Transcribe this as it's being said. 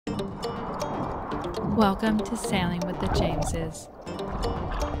Welcome to Sailing with the Jameses.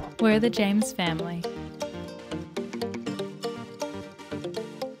 We're the James family,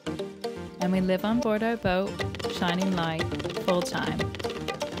 and we live on board our boat, Shining Light, full-time.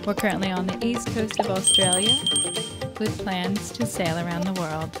 We're currently on the east coast of Australia with plans to sail around the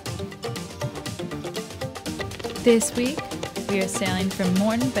world. This week, we are sailing from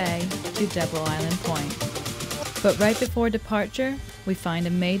Moreton Bay to Double Island Point. But right before departure, we find a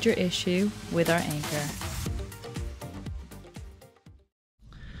major issue with our anchor.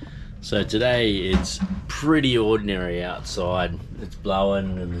 So today it's pretty ordinary outside. It's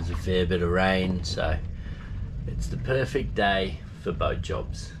blowing and there's a fair bit of rain, so it's the perfect day for boat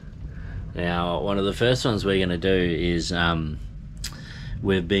jobs. Now, one of the first ones we're going to do is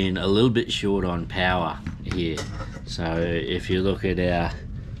we've been a little bit short on power here. So if you look at our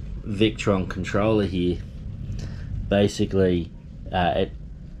Victron controller here, basically it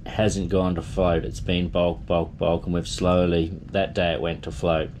hasn't gone to float. It's been bulk, and we've slowly, that day it went to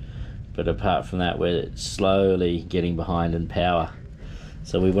float, but apart from that we're slowly getting behind in power.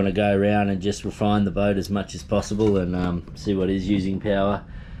 So we want to go around and just refine the boat as much as possible and see what is using power.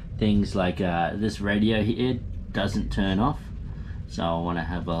 Things like this radio here doesn't turn off, so I want to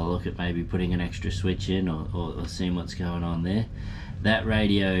have a look at maybe putting an extra switch in or seeing what's going on there. That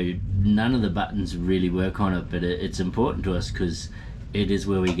radio, none of the buttons really work on it, but it's important to us because it is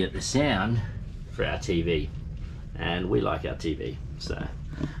where we get the sound for our TV, and we like our TV, so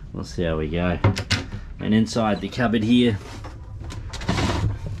we'll see how we go. And inside the cupboard here,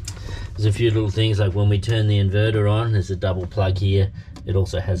 there's a few little things, like when we turn the inverter on, there's a double plug here. It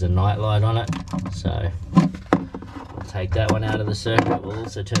also has a night light on it, so we'll take that one out of the circuit. We'll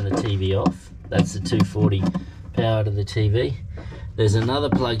also turn the TV off. That's the 240 power to the TV. There's another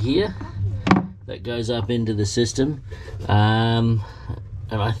plug here that goes up into the system, and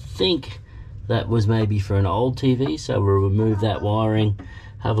I think that was maybe for an old TV, so we'll remove that wiring,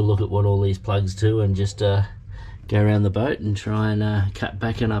 have a look at what all these plugs do, and just go around the boat and try and cut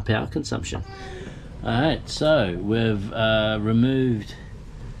back on our power consumption. Alright, so we've removed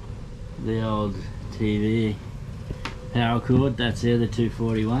the old TV power cord. That's there, the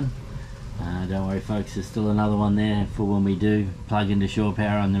 241. Don't worry folks, there's still another one there for when we do plug into shore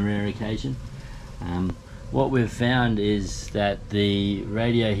power on the rare occasion. What we've found is that the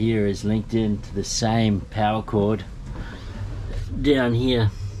radio here is linked into the same power cord down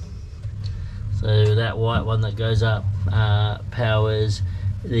here. So that white one that goes up powers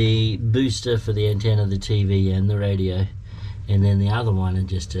the booster for the antenna, the TV and the radio, and then the other one it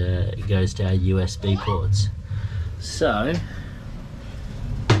just goes to our USB ports. So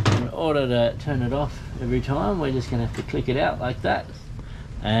in order to turn it off every time, we're just going to have to click it out like that,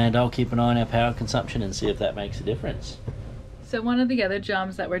 and I'll keep an eye on our power consumption and see if that makes a difference. So one of the other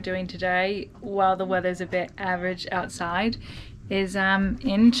jobs that we're doing today, while the weather's a bit average outside, is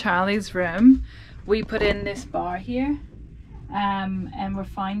in Charlie's room. We put in this bar here, and we're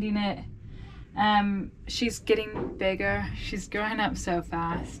finding it, she's getting bigger, she's growing up so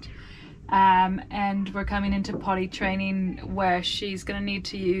fast. And we're coming into potty training where she's going to need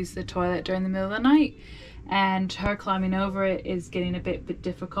to use the toilet during the middle of the night, and her climbing over it is getting a bit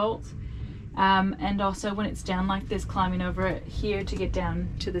difficult. And also when it's down like this, climbing over it here to get down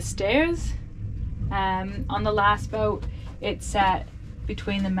to the stairs. On the last boat it sat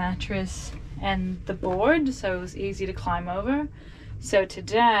between the mattress and the board, so it was easy to climb over. So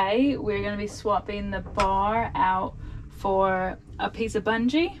today we're going to be swapping the bar out for a piece of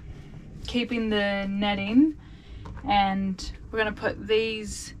bungee, keeping the netting, and we're going to put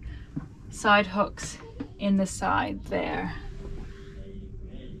these side hooks in the side there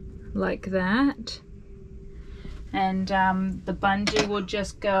like that, and the bungee will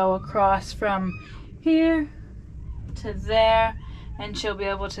just go across from here to there, and she'll be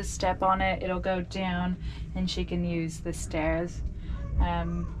able to step on it, it'll go down, and she can use the stairs.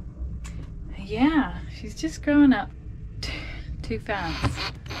 Yeah, she's just growing up too fast.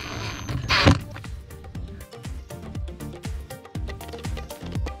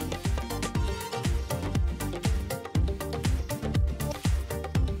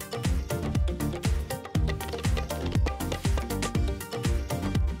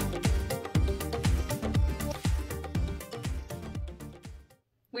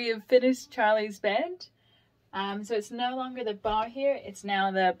 We have finished Charlie's bed, so it's no longer the bar here, it's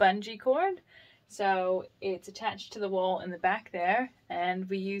now the bungee cord. So it's attached to the wall in the back there, and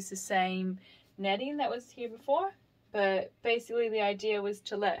we use the same netting that was here before, but basically the idea was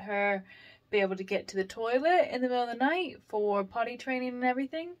to let her be able to get to the toilet in the middle of the night for potty training and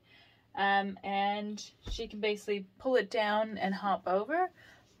everything, and she can basically pull it down and hop over,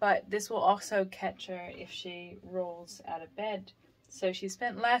 but this will also catch her if she rolls out of bed. So she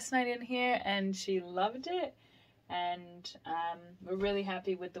spent last night in here and she loved it, and we're really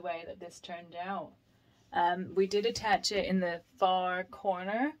happy with the way that this turned out. We did attach it in the far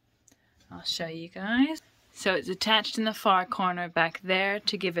corner. I'll show you guys. So it's attached in the far corner back there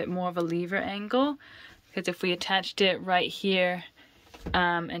to give it more of a lever angle, because if we attached it right here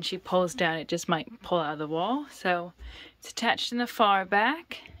and she pulls down, it just might pull out of the wall. So it's attached in the far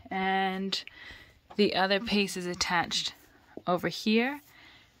back, and the other piece is attached over here,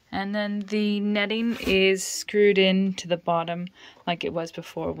 and then the netting is screwed in to the bottom like it was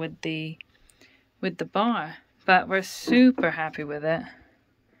before with the bar. But we're super happy with it,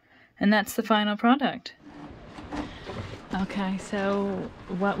 and that's the final product. Okay, so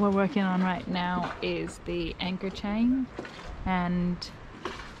what we're working on right now is the anchor chain, and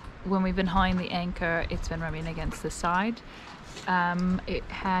when we've been hauling the anchor, it's been rubbing against the side. It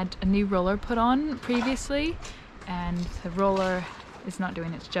had a new roller put on previously, and the roller is not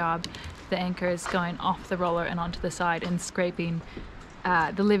doing its job. The anchor is going off the roller and onto the side and scraping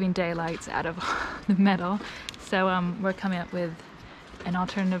the living daylights out of the metal. So we're coming up with an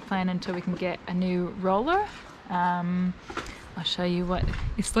alternative plan until we can get a new roller. I'll show you what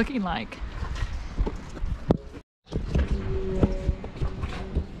it's looking like.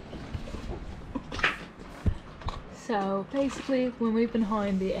 So basically, when we've been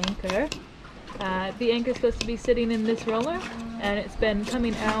hauling the anchor is supposed to be sitting in this roller, and it's been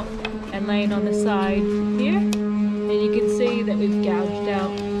coming out and laying on the side here, and you can see that we've gouged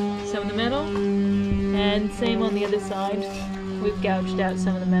out some of the metal, and same on the other side, we've gouged out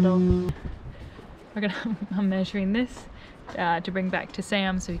some of the metal. I'm measuring this to bring back to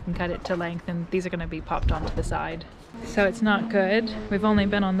Sam so he can cut it to length, and these are going to be popped onto the side. So it's not good. We've only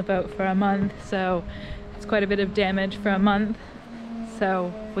been on the boat for a month, so it's quite a bit of damage for a month.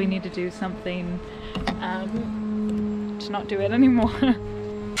 So we need to do something to not do it anymore.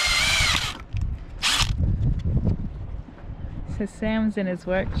 So Sam's in his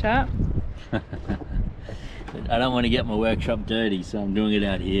workshop. I don't want to get my workshop dirty, so I'm doing it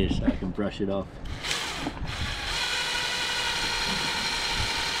out here so I can brush it off.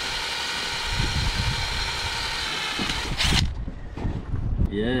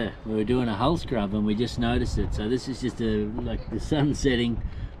 Yeah, we were doing a hull scrub and we just noticed it. So this is just like the sun setting,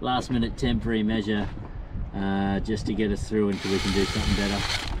 last minute temporary measure, just to get us through until we can do something better.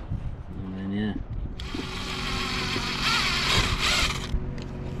 And then yeah.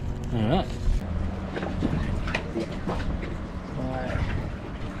 All right.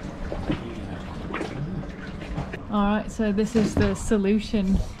 Alright, so this is the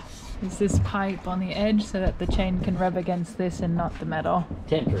solution. Is this pipe on the edge so that the chain can rub against this and not the metal.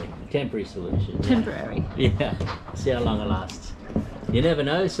 Temporary solution. Yeah. Temporary. Yeah, see how long it lasts. You never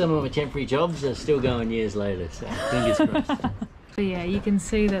know, some of my temporary jobs are still going years later, so fingers crossed. So yeah, you can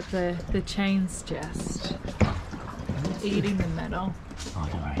see that the chain's just eating the metal. Oh,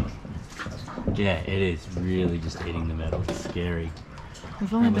 don't worry. Yeah, it is really just eating the metal. It's scary.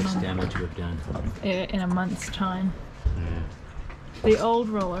 We've only how been much on damage we've done. In a month's time. Yeah. The old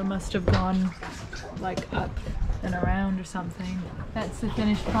roller must have gone like up and around or something. That's the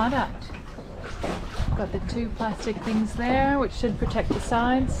finished product. Got the two plastic things there which should protect the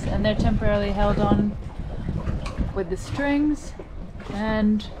sides, and they're temporarily held on with the strings,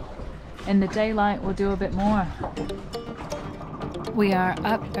 and in the daylight we'll do a bit more. We are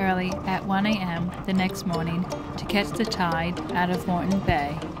up early at 1 AM the next morning to catch the tide out of Moreton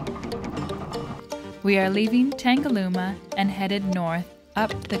Bay. We are leaving Tangalooma and headed north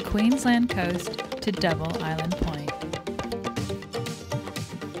up the Queensland coast to Double Island Point.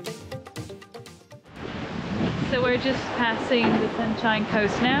 So we're just passing the Sunshine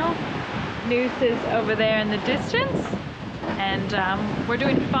Coast now. Noose is over there in the distance, and we're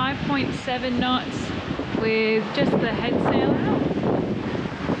doing 5.7 knots with just the head sail out,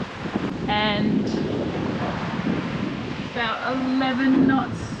 and about 11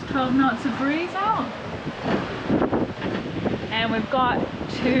 knots, 12 knots of breeze out. And we've got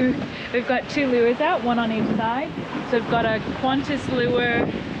two lures out, one on each side. So we've got a Qantas lure,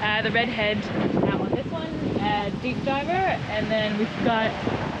 the redhead out on this one, deep diver, and then we've got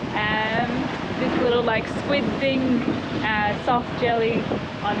this little like squid thing, soft jelly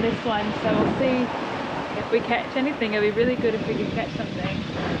on this one. So we'll see if we catch anything. It'll be really good if we can catch something,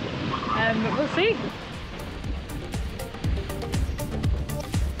 but we'll see.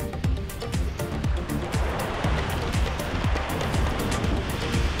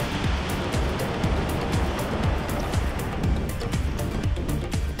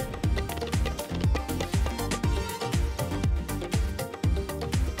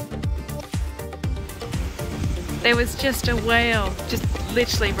 There was just a whale, just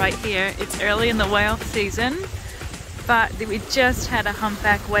literally right here. It's early in the whale season, but we just had a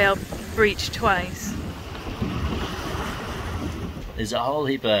humpback whale breach twice. There's a whole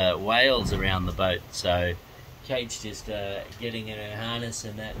heap of whales around the boat, so Kate's just getting in her harness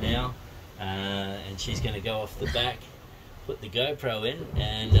and that now, and she's going to go off the back, put the GoPro in,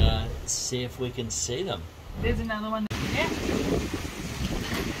 and see if we can see them. There's another one there.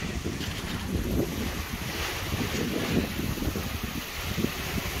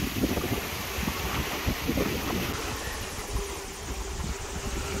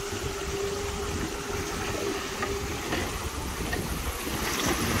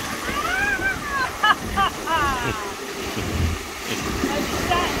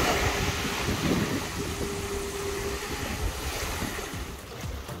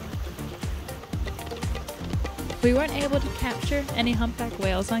 We weren't able to capture any humpback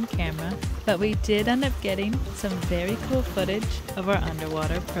whales on camera, but we did end up getting some very cool footage of our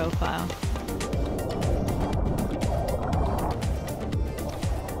underwater profile.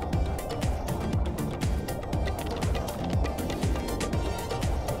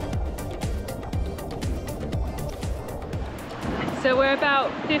 So we're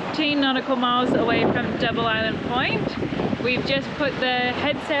about 15 nautical miles away from Double Island Point. We've just put the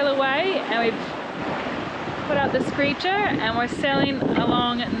head sail away and we've put out the screecher and we're sailing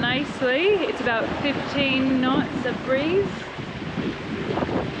along nicely. It's about 15 knots of breeze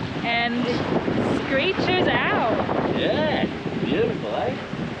and screecher's out. Yeah, beautiful, eh?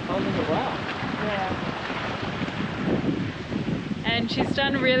 Holding it well. Yeah. And she's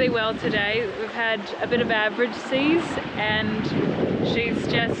done really well today. We've had a bit of average seas and she's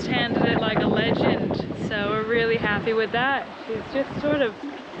just handled it like a legend. So we're really happy with that. She's just sort of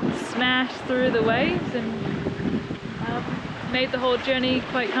smashed through the waves and made the whole journey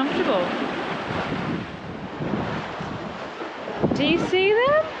quite comfortable. Do you see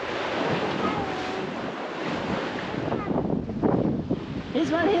them? Here's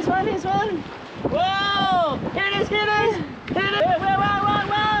one, here's one, here's one! Whoa! Here it is, here it is! Here it is! Whoa, whoa, whoa,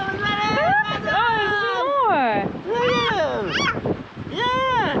 whoa! Oh, there's more! Look at him!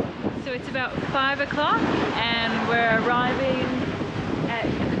 Yeah! So it's about 5 o'clock and we're arriving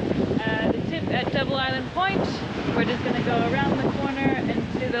at the tip at Double Island Point. We're just going to go around the corner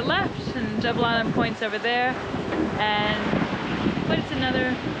and to the left, and Double Island Point's over there. And but it's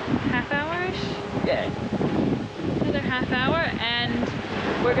another half hour-ish? Yeah. Another half hour, and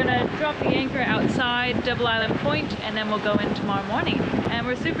we're going to drop the anchor outside Double Island Point and then we'll go in tomorrow morning. And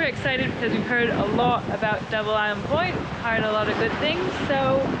we're super excited because we've heard a lot about Double Island Point, heard a lot of good things,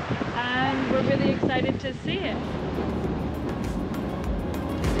 so we're really excited to see it.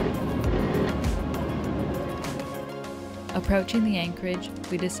 Approaching the anchorage,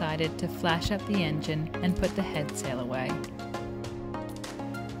 we decided to flash up the engine and put the head sail away.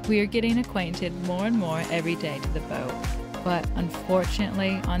 We are getting acquainted more and more every day to the boat, but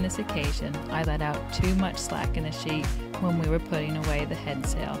unfortunately on this occasion I let out too much slack in the sheet when we were putting away the head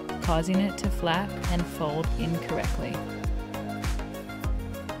sail, causing it to flap and fold incorrectly.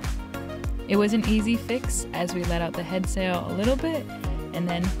 It was an easy fix as we let out the head sail a little bit and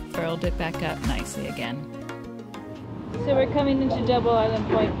then furled it back up nicely again. So we're coming into Double Island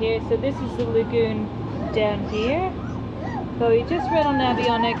Point here, so this is the lagoon down here. But we just read on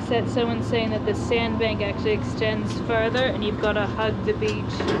Navionics that someone's saying that the sandbank actually extends further and you've got to hug the beach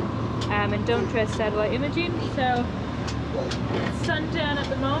and don't trust satellite imaging. So it's sundown at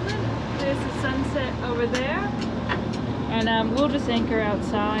the moment, there's the sunset over there, and we'll just anchor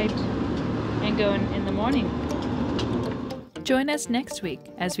outside and go in the morning. Join us next week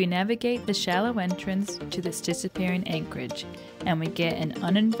as we navigate the shallow entrance to this disappearing anchorage and we get an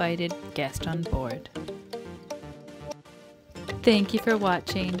uninvited guest on board. Thank you for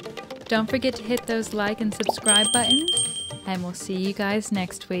watching. Don't forget to hit those like and subscribe buttons, and we'll see you guys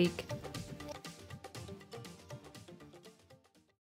next week.